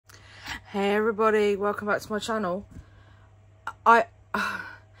Hey everybody, welcome back to my channel.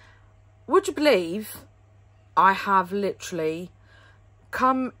 Would you believe I have literally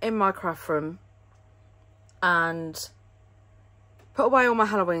come in my craft room and put away all my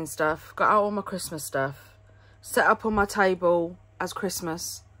Halloween stuff, got out all my Christmas stuff, set up on my table as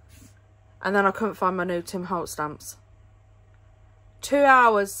Christmas, and then I couldn't find my new Tim Holtz stamps. 2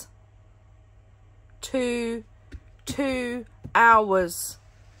 hours. Two hours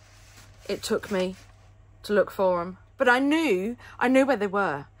it took me to look for them. But I knew where they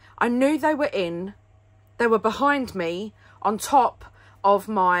were. I knew they were behind me on top of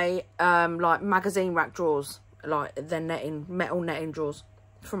my like magazine rack drawers, like their metal netting drawers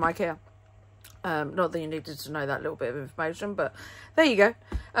from IKEA. Not that you needed to know that little bit of information, but there you go.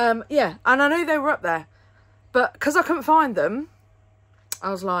 Yeah, and I knew they were up there, but because I couldn't find them, I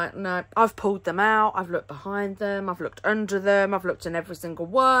was like, no, I've pulled them out, I've looked behind them, I've looked under them, I've looked in every single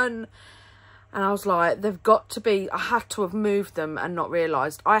one. And I was like, they've got to be, I had to have moved them and not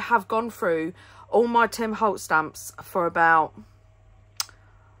realised. I have gone through all my Tim Holtz stamps for about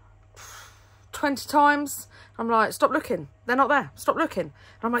 20 times. I'm like, stop looking. They're not there. Stop looking.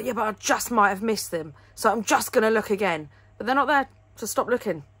 And I'm like, yeah, but I just might have missed them. So I'm just going to look again. But they're not there. So stop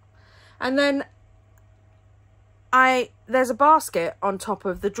looking. And then there's a basket on top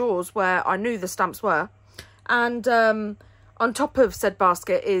of the drawers where I knew the stamps were. And on top of said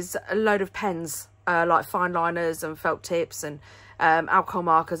basket is a load of pens, like fine liners and felt tips and alcohol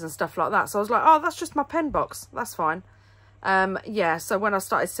markers and stuff like that. So I was like, oh, that's just my pen box. That's fine. Yeah, so when I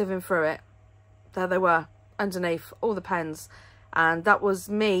started sieving through it, there they were underneath all the pens. And that was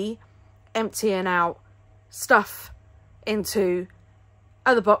me emptying out stuff into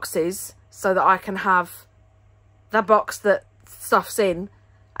other boxes so that I can have the box that stuff's in.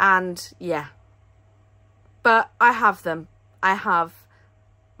 And yeah, but I have them. I have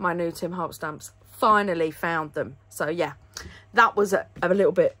my new Tim Holtz stamps. Finally found them. So yeah, that was a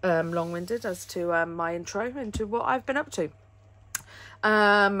little bit long-winded as to my intro into what I've been up to.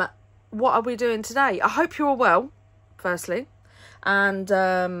 What are we doing today? I hope you're all well, firstly. And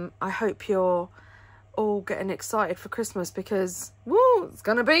I hope you're all getting excited for Christmas because, woo, it's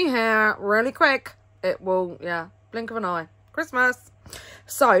going to be here really quick. It will, yeah, blink of an eye. Christmas.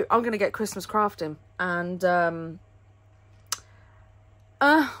 So I'm going to get Christmas crafting. And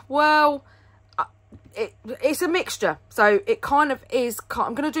well, it's a mixture, so it kind of is.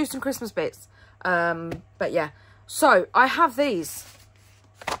 I'm going to do some Christmas bits, but yeah. So I have these.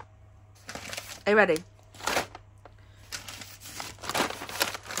 Are you ready?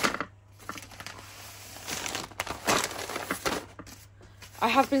 I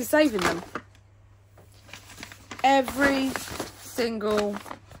have been saving them. Every single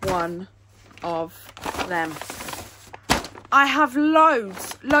one of them. I have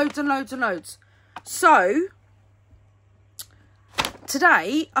loads and loads. So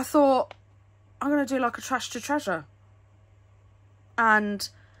today I thought I'm going to do like a trash to treasure. And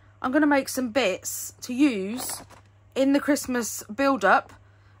I'm going to make some bits to use in the Christmas build up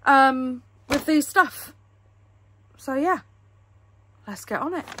with these stuff. So yeah, let's get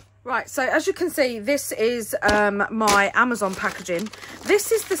on it. Right, so as you can see, this is my Amazon packaging.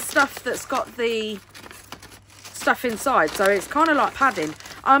 This is the stuff that's got the stuff inside, so it's kind of like padding.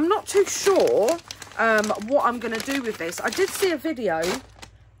 I'm not too sure what I'm going to do with this. I did see a video.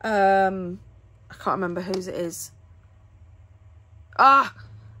 I can't remember whose it is.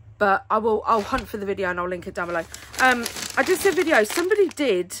 But I'll hunt for the video and I'll link it down below. I did see a video. Somebody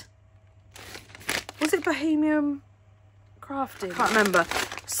did. Was it Bohemian Crafty? I can't remember.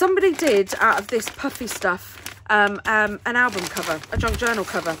 Somebody did out of this puffy stuff an album cover, a junk journal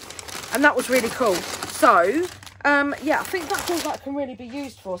cover, and that was really cool. So yeah, I think that's all that can really be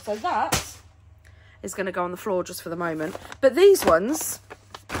used for. So that is going to go on the floor just for the moment. But these ones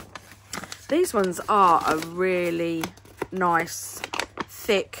are a really nice,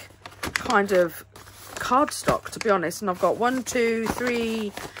 thick kind of cardstock, to be honest. And I've got 1, 2, 3,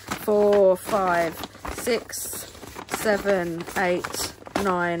 4, 5, 6, 7, 8,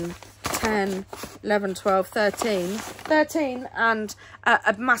 9, 10, 11, 12, 13, and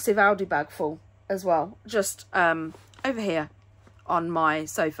a massive Aldi bag full as well, just over here on my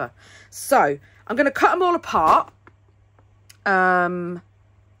sofa. So I'm going to cut them all apart, and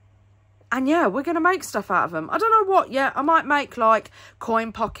yeah, we're going to make stuff out of them. I don't know what yet. I might make like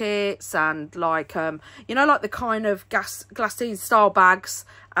coin pockets and like you know, like the kind of glassine style bags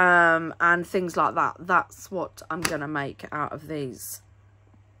and things like that. That's what I'm going to make out of these.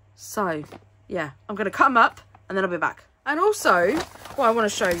 So yeah, I'm going to cut them up and then I'll be back. And also, what I want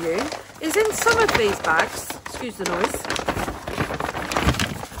to show you is in some of these bags, excuse the noise,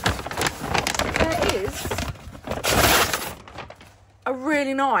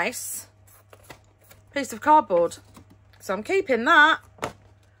 really nice piece of cardboard. So I'm keeping that.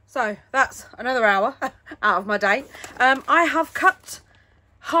 So that's another hour out of my day. I have cut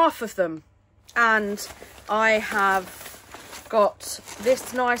half of them, and I have got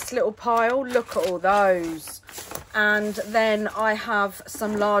this nice little pile. Look at all those. And then I have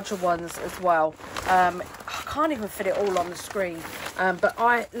some larger ones as well. I can't even fit it all on the screen,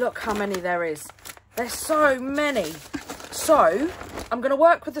 but look how many there is. There's so many. So I'm going to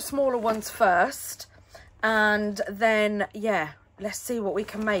work with the smaller ones first, and then, yeah, let's see what we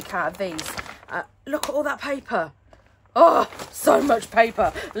can make out of these. Look at all that paper. Oh, so much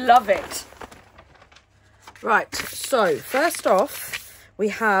paper. Love it. Right, so first off, we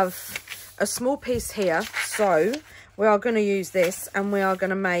have a small piece here. So we are going to use this, and we are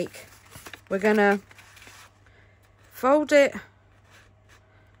going to we're going to fold it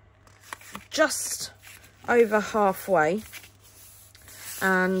just over halfway,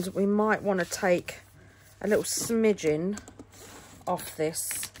 and we might want to take a little smidgen off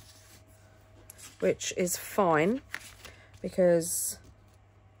this, which is fine because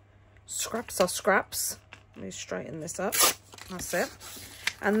scraps are scraps. Let me straighten this up. That's it.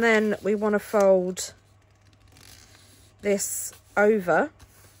 And then we want to fold this over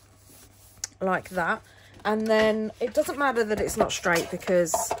like that, and then it doesn't matter that it's not straight,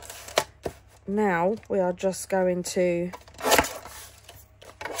 because now we are just going to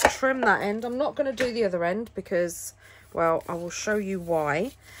trim that end. I'm not going to do the other end because, well, I will show you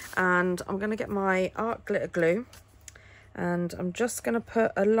why. And I'm going to get my art glitter glue, and I'm just going to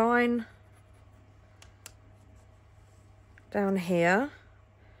put a line down here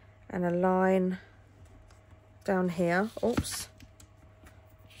and a line down here. Oops,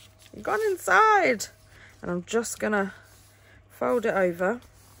 you've gone inside. And I'm just going to fold it over.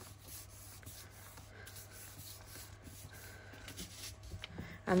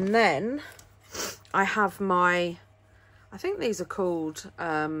 And then I have my, I think these are called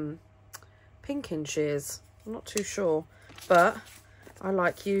pinking shears. I'm not too sure, but I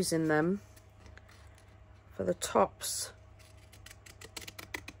like using them for the tops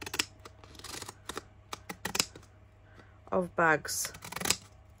of bags.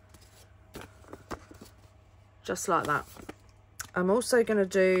 Just like that. I'm also going to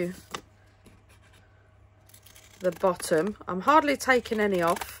do the bottom. I'm hardly taking any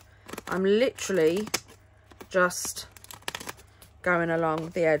off. I'm literally just going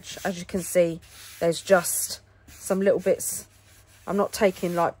along the edge. As you can see, there's just some little bits. I'm not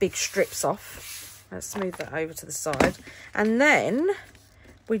taking like big strips off. Let's smooth that over to the side. And then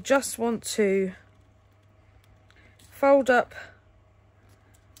we just want to fold up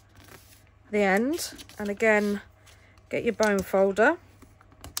the end, and again, get your bone folder.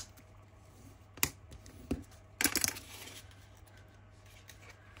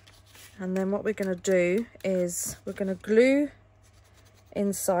 And then what we're going to do is we're going to glue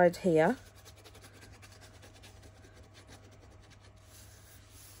inside here.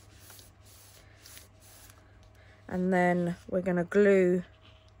 And then we're going to glue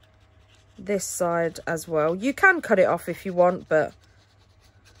this side as well. You can cut it off if you want, but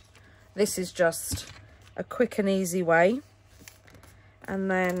this is just a quick and easy way. And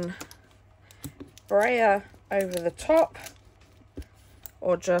then brayer over the top,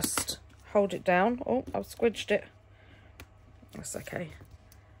 or just hold it down. Oh, I've squidged it. That's okay.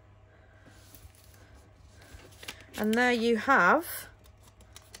 And there you have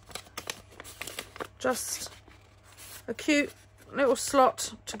just a cute little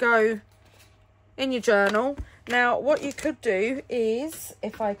slot to go in your journal. Now, what you could do is,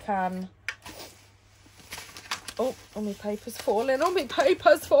 if I can... Oh, all my paper's falling. All my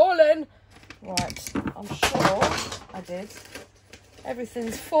paper's falling. Right, I'm sure I did.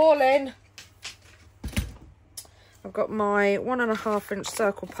 Everything's falling. I've got my 1.5 inch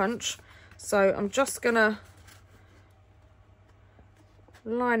circle punch. So I'm just going to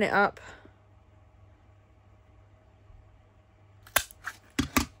line it up.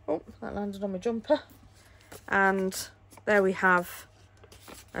 Oh, that landed on my jumper. And there we have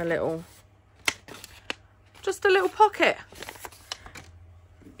a little, just a little pocket.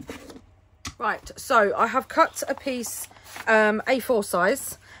 Right, so I have cut a piece A4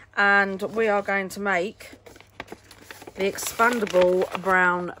 size, and we are going to make the expandable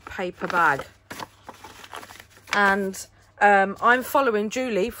brown paper bag. And I'm following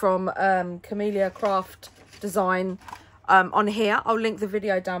Julie from Camellia Craft Design on here. I'll link the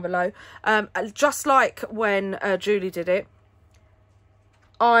video down below. Just like when Julie did it,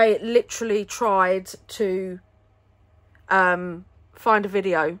 I literally tried to find a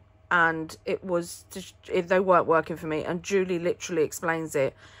video and they weren't working for me, and Julie literally explains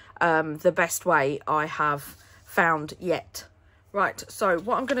it the best way I have found yet. Right, so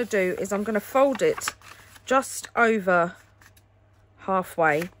what I'm going to do is I'm going to fold it just over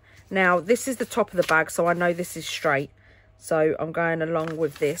halfway. Now this is the top of the bag, so I know this is straight, so I'm going along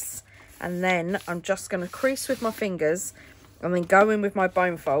with this, and then I'm just going to crease with my fingers and then go in with my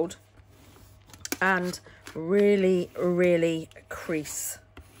bone fold and really crease.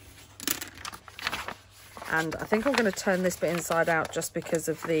 And I think I'm going to turn this bit inside out just because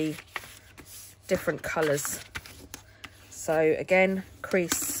of the different colours. So again,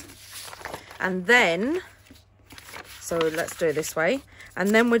 crease, and then, so let's do it this way,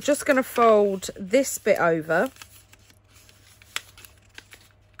 and then we're just going to fold this bit over.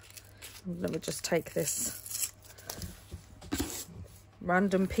 Let me just take this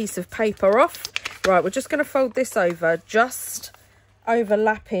random piece of paper off. Right, we're just going to fold this over, just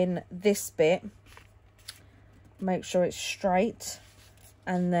overlapping this bit. Make sure it's straight,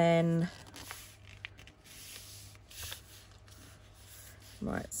 and then,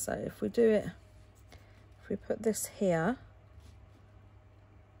 right, so if we do it, if we put this here,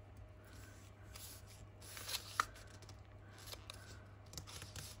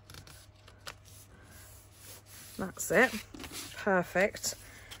 that's it, perfect.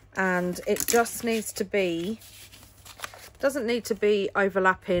 And it just needs to be, doesn't need to be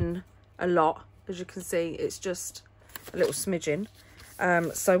overlapping a lot. As you can see, it's just a little smidgen.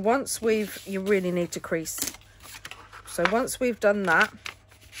 So once you really need to crease. So once we've done that,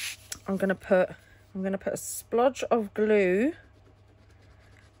 I'm gonna put a splodge of glue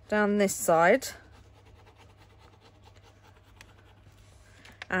down this side,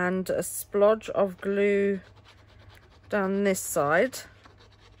 and a splodge of glue down this side,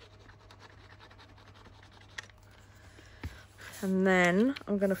 and then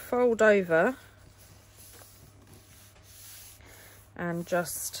I'm going to fold over and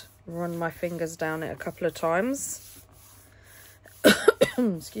just run my fingers down it a couple of times.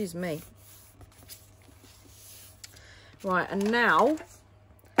 Excuse me. Right, and now,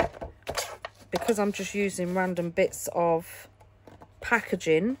 because I'm just using random bits of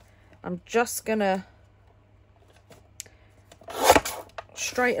packaging, I'm just gonna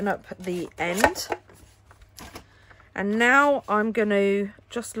straighten up the end. And now I'm going to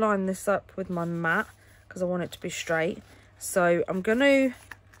just line this up with my mat because I want it to be straight. So I'm going to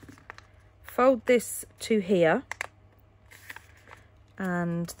fold this to here,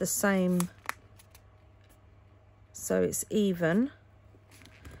 and the same, so it's even,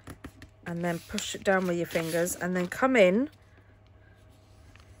 and then push it down with your fingers, and then come in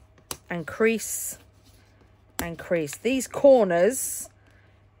and crease and crease. These corners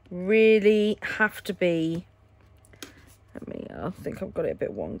really have to be, I think I've got it a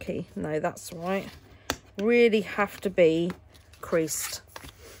bit wonky. No, that's right. Really have to be creased.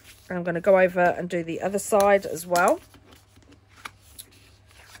 And I'm going to go over and do the other side as well.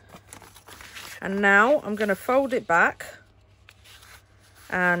 And now I'm going to fold it back,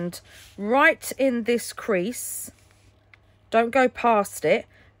 and right in this crease, don't go past it,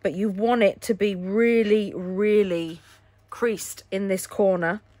 but you want it to be really creased in this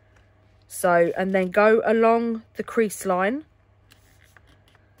corner. So, and then go along the crease line,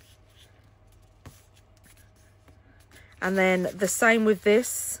 and then the same with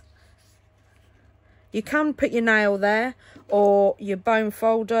this. You can put your nail there or your bone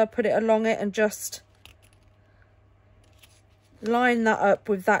folder, put it along it, and just line that up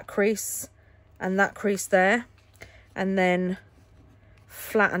with that crease and that crease there, and then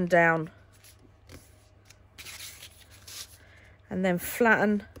flatten down, and then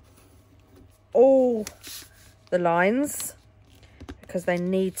flatten all the lines because they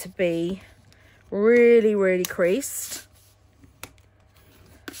need to be really creased.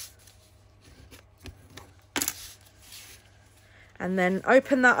 And then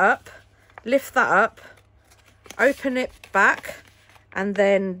open that up, lift that up, open it back, and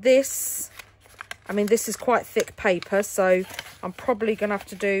then this, I mean, this is quite thick paper, so I'm probably going to have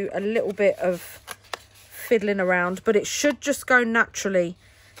to do a little bit of fiddling around, but it should just go naturally,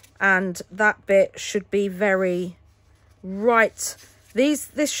 and that bit should be very right.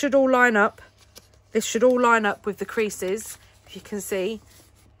 This should all line up. This should all line up with the creases, if you can see.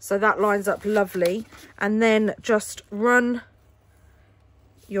 So that lines up lovely. And then just run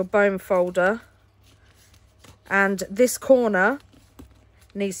your bone folder, and this corner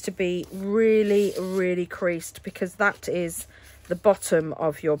needs to be really creased because that is the bottom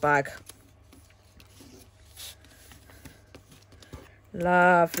of your bag.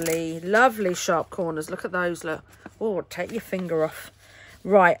 Lovely sharp corners. Look at those, look. Oh, take your finger off.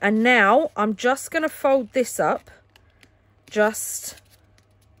 Right, and now I'm just going to fold this up just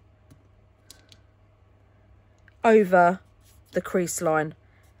over the crease line.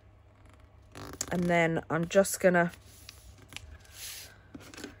 And then I'm just going to,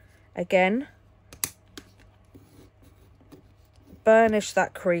 again, burnish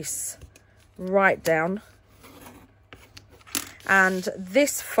that crease right down. And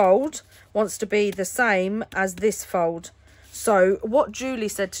this fold wants to be the same as this fold. So what Julie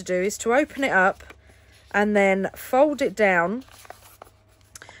said to do is to open it up and then fold it down,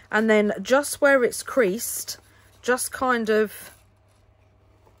 and then just where it's creased, just kind of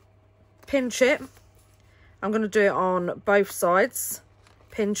pinch it. I'm going to do it on both sides.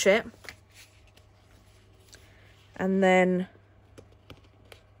 Pinch it. And then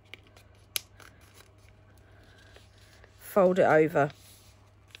fold it over.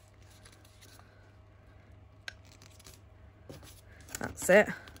 That's it.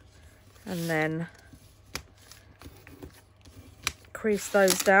 And then crease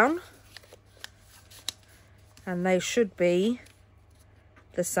those down. And they should be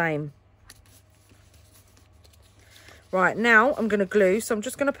the same. Right, now I'm going to glue. So I'm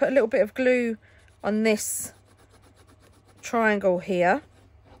just going to put a little bit of glue on this triangle here.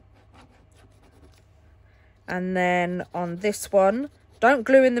 And then on this one, don't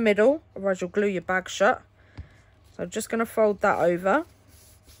glue in the middle, otherwise you'll glue your bag shut. So I'm just going to fold that over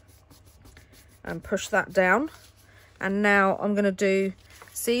and push that down. And now I'm going to do,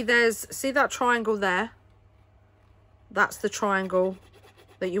 see that triangle there? That's the triangle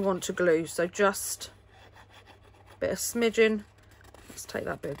that you want to glue. So just a bit of smidgen. Let's take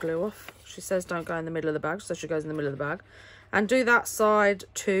that bit of glue off. She says don't go in the middle of the bag, so she goes in the middle of the bag. And do that side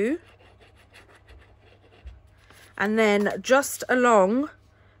too. And then just along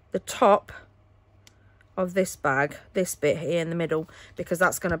the top of this bag, this bit here in the middle, because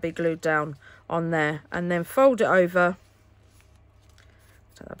that's going to be glued down on there. And then fold it over.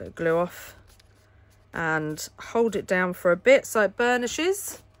 Take that bit of glue off. And hold it down for a bit so it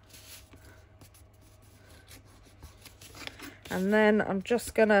burnishes. And then I'm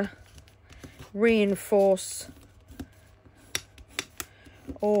just going to reinforce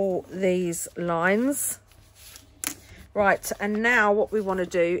all these lines. Right, and now what we want to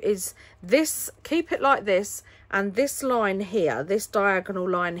do is this, keep it like this, and this line here, this diagonal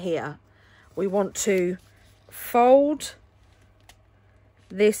line here, we want to fold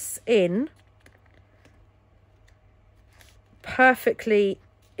this in perfectly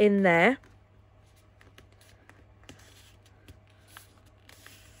in there.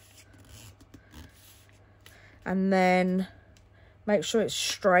 And then make sure it's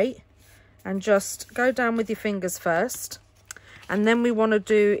straight. And just go down with your fingers first. And then we want to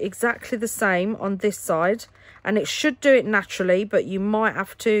do exactly the same on this side. And it should do it naturally, but you might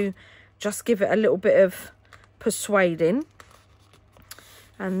have to just give it a little bit of persuading.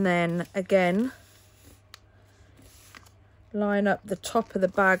 And then again, line up the top of the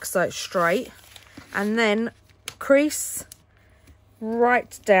bag so it's straight. And then crease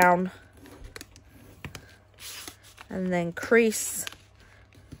right down. And then crease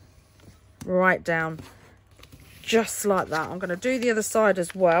right down, just like that. I'm going to do the other side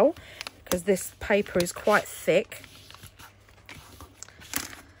as well because this paper is quite thick,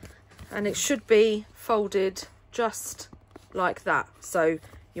 and it should be folded just like that. So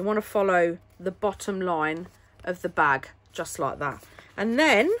you want to follow the bottom line of the bag just like that, and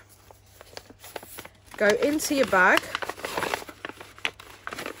then go into your bag,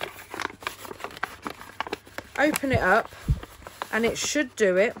 open it up, and it should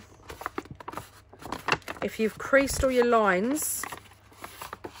do it. If you've creased all your lines,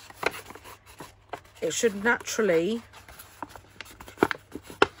 it should naturally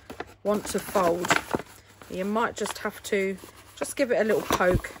want to fold. You might just have to just give it a little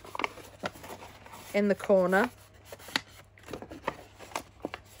poke in the corner.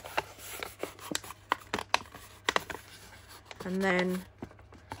 And then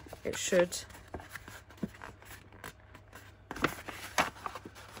it should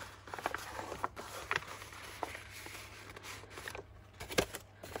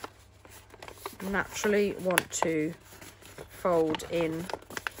naturally want to fold in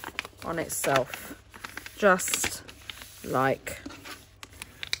on itself, just like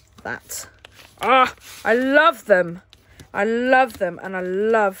that. Ah, I love them. I love them, and I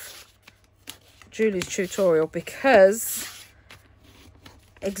love Julie's tutorial because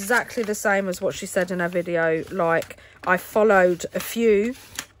exactly the same as what she said in her video. Like, I followed a few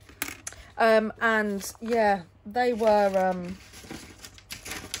and yeah, they were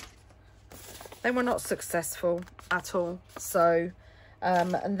not successful at all. So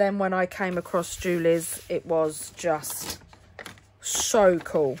And then when I came across Julie's, it was just so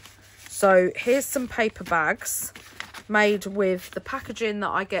cool. So here's some paper bags made with the packaging that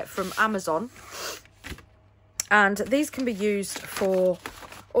I get from Amazon. And these can be used for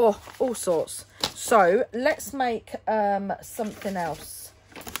all sorts. So let's make something else.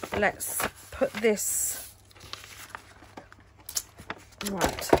 Let's put this,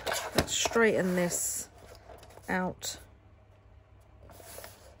 right, let's straighten this out.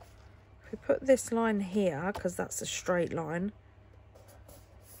 If we put this line here, because that's a straight line.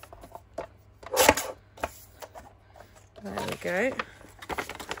 There we go.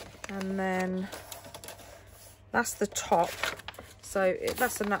 And then that's the top. So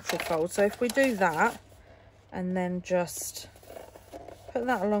that's a natural fold. So if we do that and then just put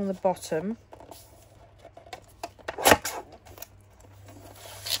that along the bottom.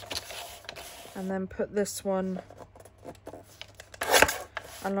 And then put this one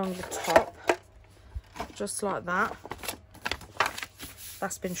along the top. Just like that.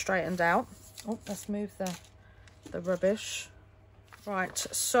 That's been straightened out. Oh, let's move the rubbish. Right,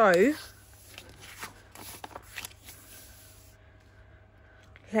 so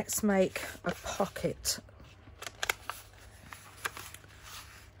let's make a pocket.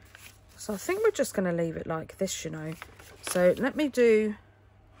 So I think we're just going to leave it like this, you know. So let me do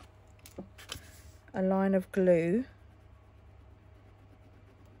a line of glue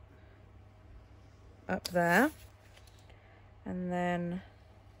up there, and then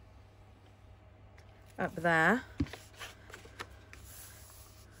up there.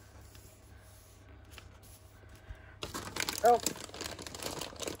 Oh,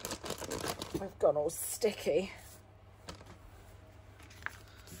 I've gone all sticky.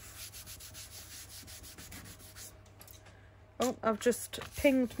 Oh, I've just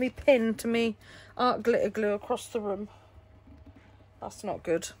pinged me pin to me art glitter glue across the room. That's not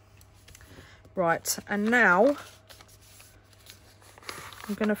good. Right, and now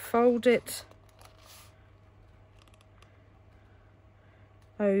I'm going to fold it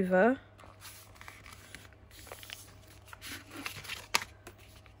over.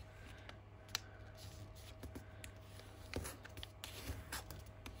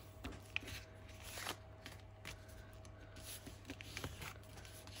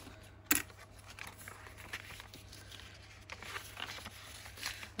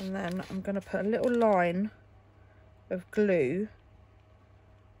 And then I'm going to put a little line of glue,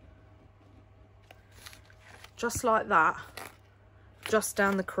 just like that, just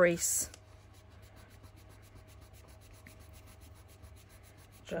down the crease,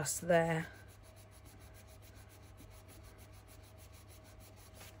 just there.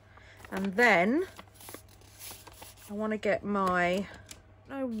 And then I want to get my,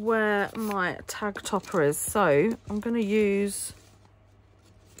 I don't know where my tag topper is, so I'm going to use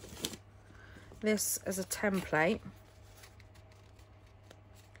this as a template.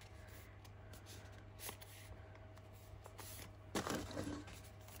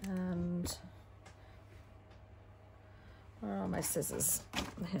 And where are my scissors?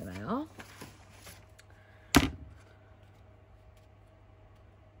 Here they are. I'm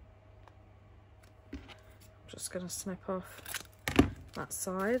just going to snip off that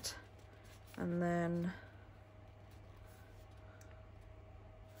side, and then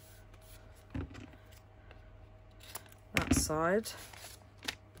that side,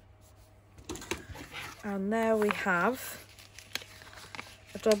 and there we have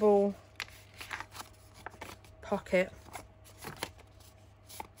a double pocket,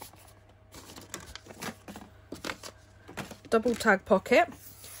 double tag pocket.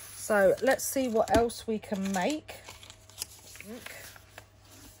 So let's see what else we can make.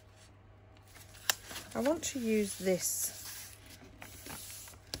 I want to use this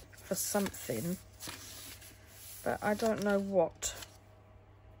for something, but I don't know what.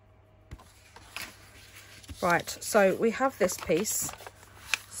 Right, so we have this piece,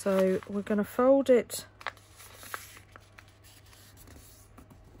 so we're going to fold it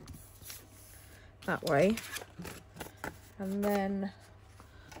that way, and then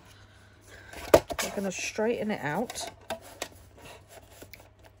we're going to straighten it out.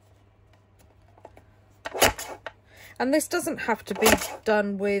 And this doesn't have to be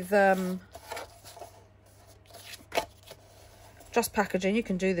done with just packaging. You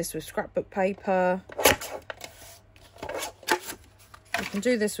can do this with scrapbook paper. You can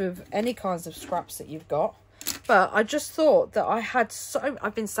do this with any kinds of scraps that you've got. But I just thought that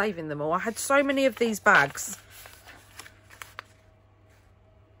I've been saving them all. I had so many of these bags.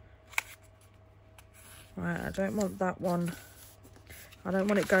 Right, I don't want that one. I don't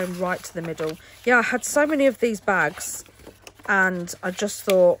want it going right to the middle. Yeah, I had so many of these bags and I just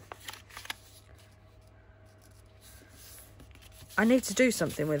thought I need to do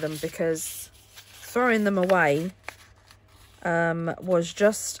something with them, because throwing them away was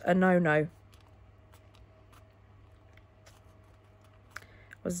just a no-no.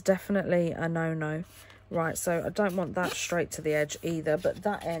 Was definitely a no-no. Right, so I don't want that straight to the edge either, but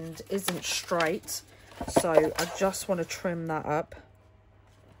that end isn't straight, so I just want to trim that up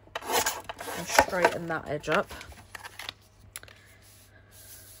and straighten that edge up.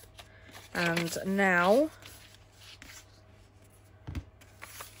 And now,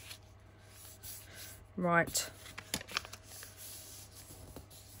 right,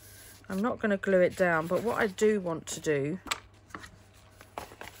 I'm not going to glue it down, but what I do want to do,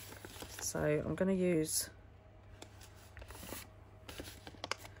 so I'm going to use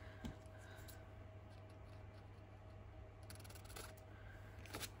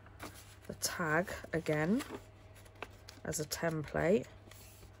the tag again as a template.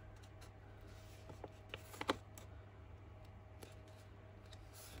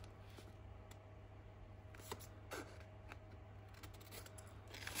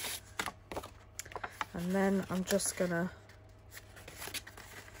 And then I'm just going to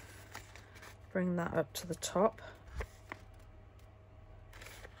bring that up to the top.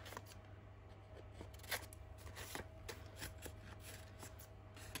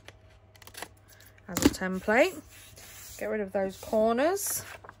 As a template. Get rid of those corners.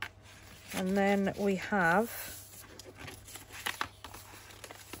 And then we have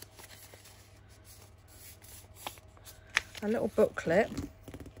a little booklet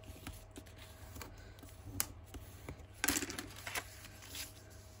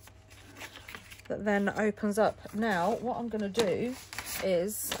that then opens up. Now what I'm going to do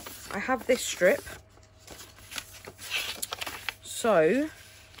is, I have this strip, so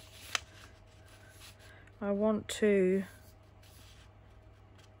I want to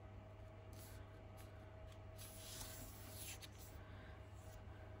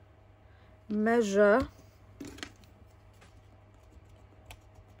measure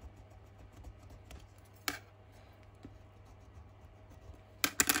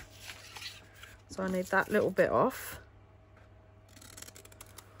so I need that little bit off.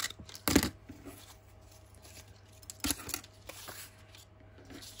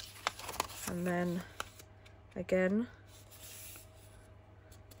 And then again,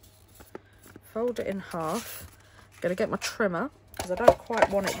 fold it in half. I'm going to get my trimmer, because I don't quite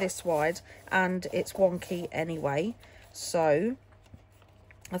want it this wide and it's wonky anyway. So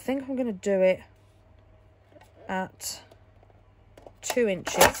I think I'm going to do it at 2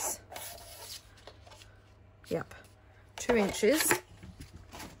 inches. Yep, 2 inches.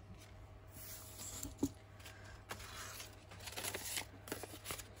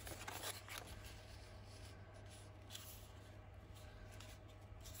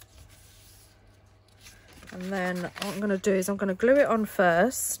 And then what I'm going to do is I'm going to glue it on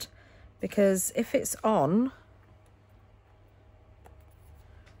first, because if it's on,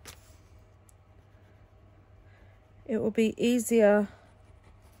 it will be easier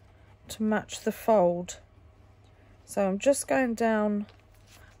to match the fold. So I'm just going down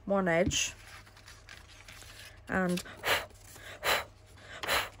one edge and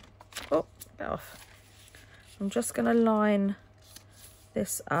oh, get off. I'm just going to line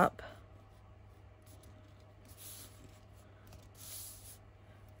this up.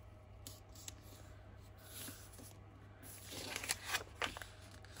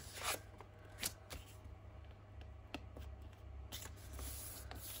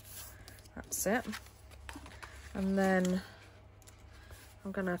 That's it. And then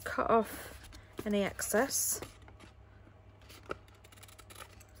I'm going to cut off any excess.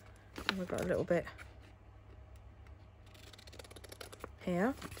 And we've got a little bit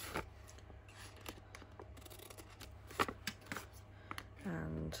here.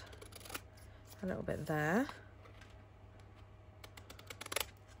 And a little bit there.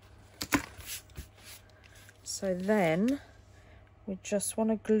 So then we just want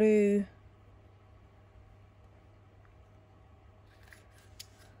to glue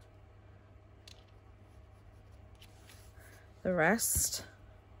the rest.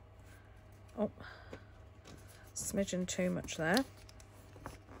 Oh, smidgen too much there.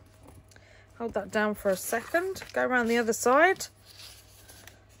 Hold that down for a second. Go around the other side.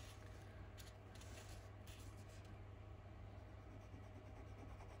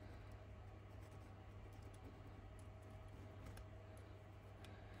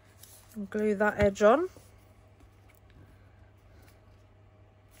 And glue that edge on.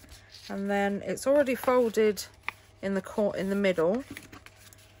 And then it's already folded in the middle,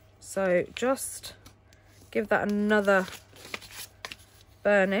 so just give that another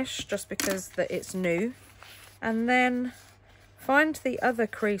burnish just because that it's new, and then find the other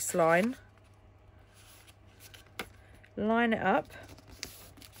crease line, line it up,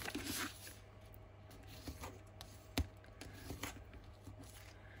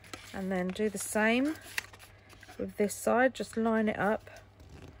 and then do the same with this side, just line it up.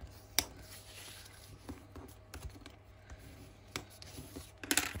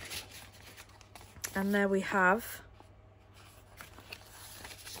 And there we have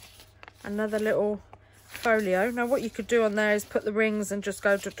another little folio. Now what you could do on there is put the rings and just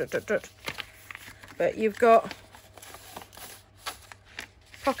go dut, dut, dut, dut. But you've got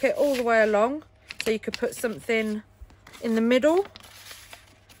pocket all the way along, so you could put something in the middle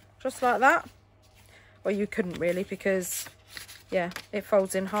just like that. Well, you couldn't really, because yeah, it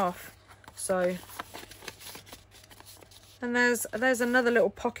folds in half. So, and there's another little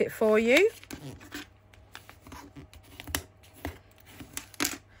pocket for you.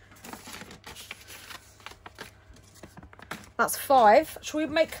 That's 5. Shall we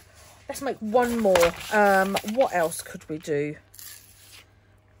make, let's make one more. What else could we do?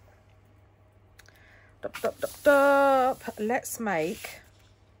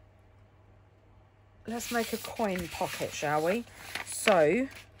 Let's make a coin pocket, shall we? So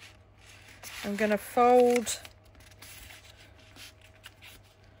I'm going to fold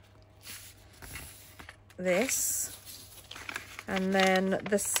this, and then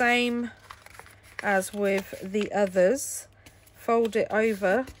the same as with the others, fold it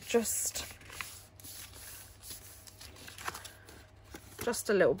over just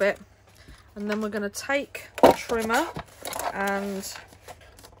a little bit, and then we're going to take a trimmer and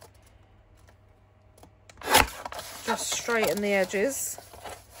just straighten the edges.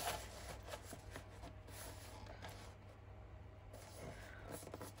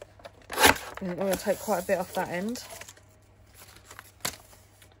 I'm going to take quite a bit off that end.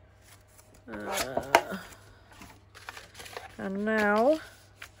 And now,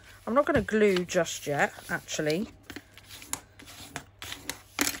 I'm not going to glue just yet, actually.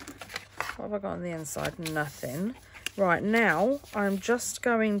 What have I got on the inside? Nothing. Right, now, I'm just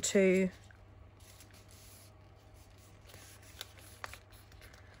going to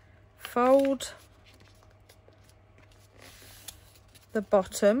fold the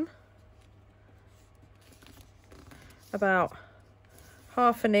bottom about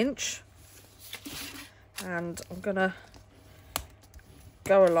 1/2 inch, and I'm going to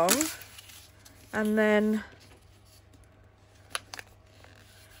go along, and then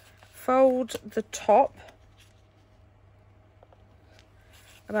fold the top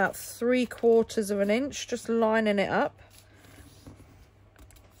about 3/4 inch, just lining it up.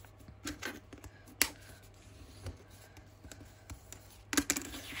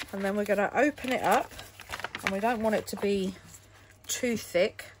 And then we're going to open it up, and we don't want it to be too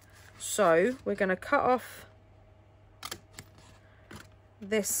thick, so we're going to cut off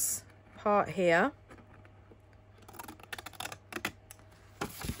this part here,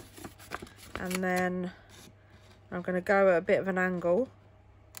 and then I'm going to go at a bit of an angle.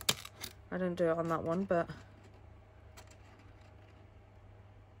 I didn't do it on that one, but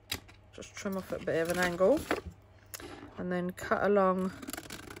just trim off at a bit of an angle, and then cut along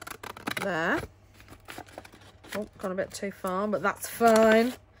there. Oh, gone a bit too far, but that's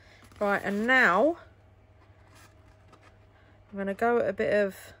fine. Right, and now I'm going to go at a bit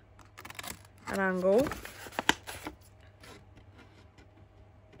of an angle,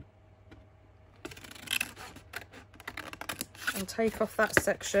 and take off that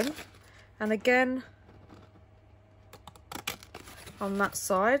section, and again on that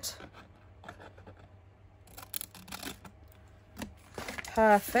side.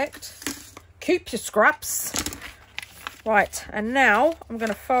 Perfect. Keep your scraps. Right, and now I'm going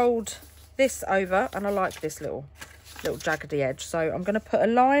to fold this over, and I like this little jaggedy edge, so I'm going to put a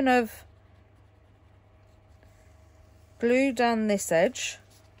line of glue down this edge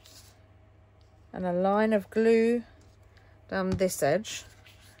and a line of glue down this edge,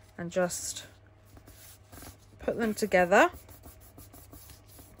 and just put them together,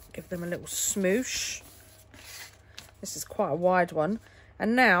 give them a little smoosh. This is quite a wide one,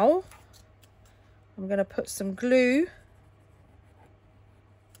 and now I'm going to put some glue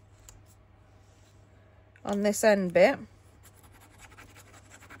on this end bit,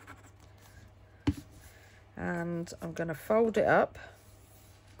 and I'm going to fold it up,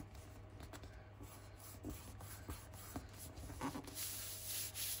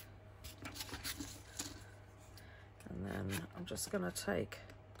 and then I'm just going to take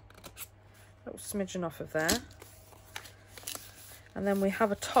a little smidgen off of there, and then we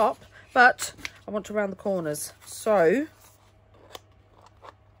have a top, but I want to round the corners, so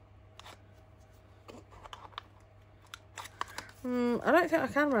I don't think I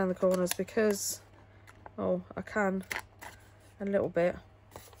can round the corners because, oh, I can a little bit.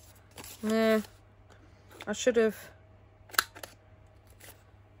 Yeah, I should have.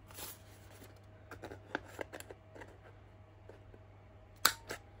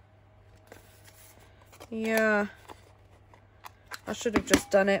 Yeah, I should have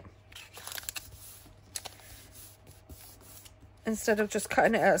just done it instead of just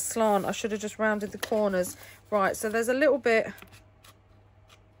cutting it at a slant. I should have just rounded the corners. Right, so there's a little bit.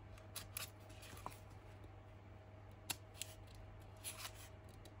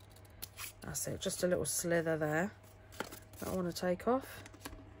 That's it, just a little slither there that I want to take off.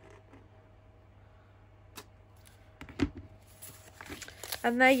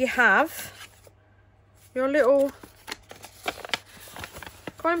 And there you have your little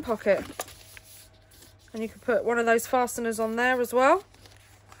coin pocket, and you can put one of those fasteners on there as well.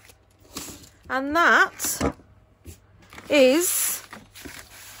 And that is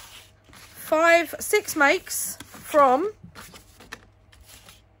 6 makes from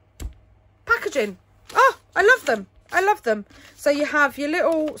Packaging. Oh, I love them. I love them. So you have your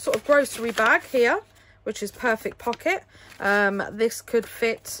little sort of grocery bag here, which is perfect pocket. This could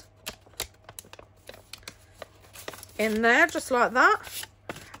fit in there just like that.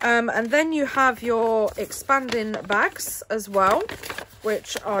 And then you have your expanding bags as well,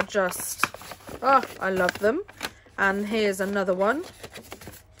 which are just, oh, I love them. And here's another one.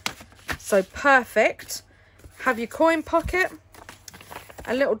 So perfect. Have your coin pocket,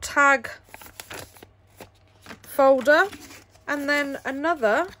 a little tag folder, and then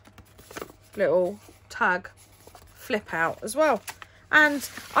another little tag flip out as well. And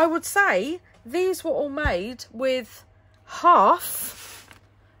I would say these were all made with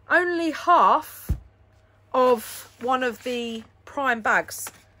only half of one of the prime bags.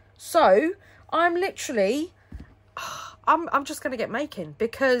 So I'm literally, I'm just going to get making,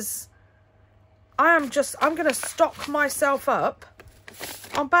 because I'm going to stock myself up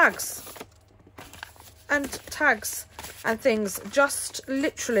on bags and tags and things, just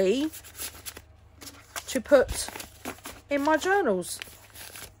literally to put in my journals.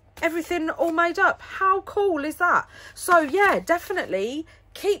 Everything all made up. How cool is that? So yeah, definitely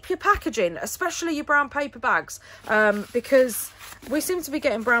keep your packaging, especially your brown paper bags, because we seem to be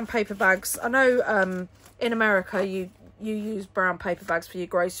getting brown paper bags. I know in America you use brown paper bags for your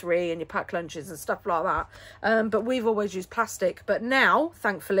grocery and your packed lunches and stuff like that, but we've always used plastic. But now,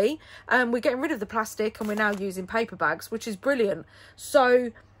 thankfully, we're getting rid of the plastic and we're now using paper bags, which is brilliant.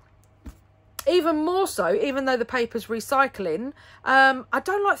 So even more so, even though the paper's recycling, I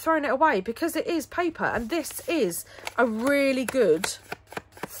don't like throwing it away, because it is paper, and this is a really good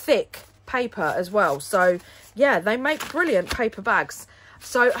thick paper as well. So yeah, they make brilliant paper bags.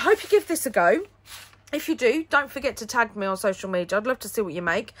 So I hope you give this a go. If you do, don't forget to tag me on social media. I'd love to see what you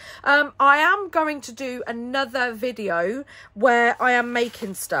make. I am going to do another video where I am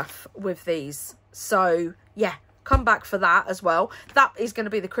making stuff with these. So yeah, come back for that as well. That is going to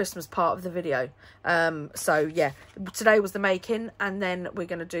be the Christmas part of the video. So yeah, today was the making, and then we're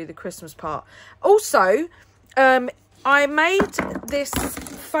going to do the Christmas part. Also, I made this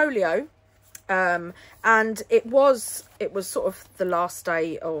folio, and it was sort of the last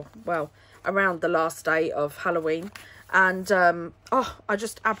day, or well, around the last day of Halloween, and oh, I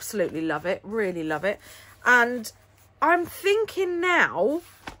just absolutely love it, really love it. And I'm thinking now,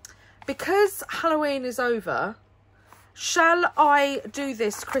 because Halloween is over, shall I do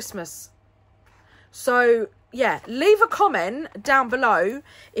this Christmas? So yeah, leave a comment down below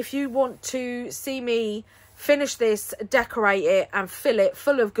if you want to see me finish this, decorate it and fill it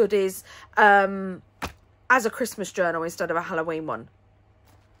full of goodies as a Christmas journal instead of a Halloween one.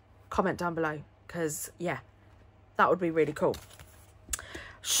 Comment down below, because yeah, that would be really cool.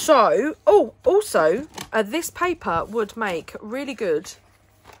 So, oh, also this paper would make really good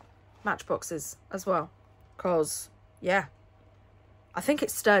matchboxes as well, because yeah, I think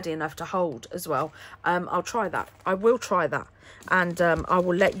it's sturdy enough to hold as well. I'll try that. I will try that, and I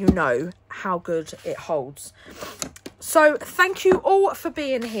will let you know how good it holds. So thank you all for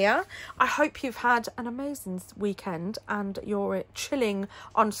being here. I hope you've had an amazing weekend and you're chilling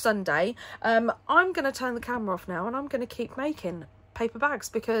on Sunday. I'm going to turn the camera off now, and I'm going to keep making paper bags,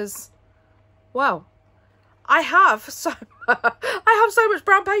 because, well, I have so much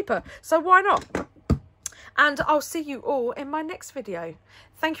brown paper, so why not? And I'll see you all in my next video.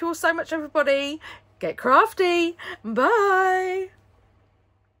 Thank you all so much, everybody. Get crafty. Bye.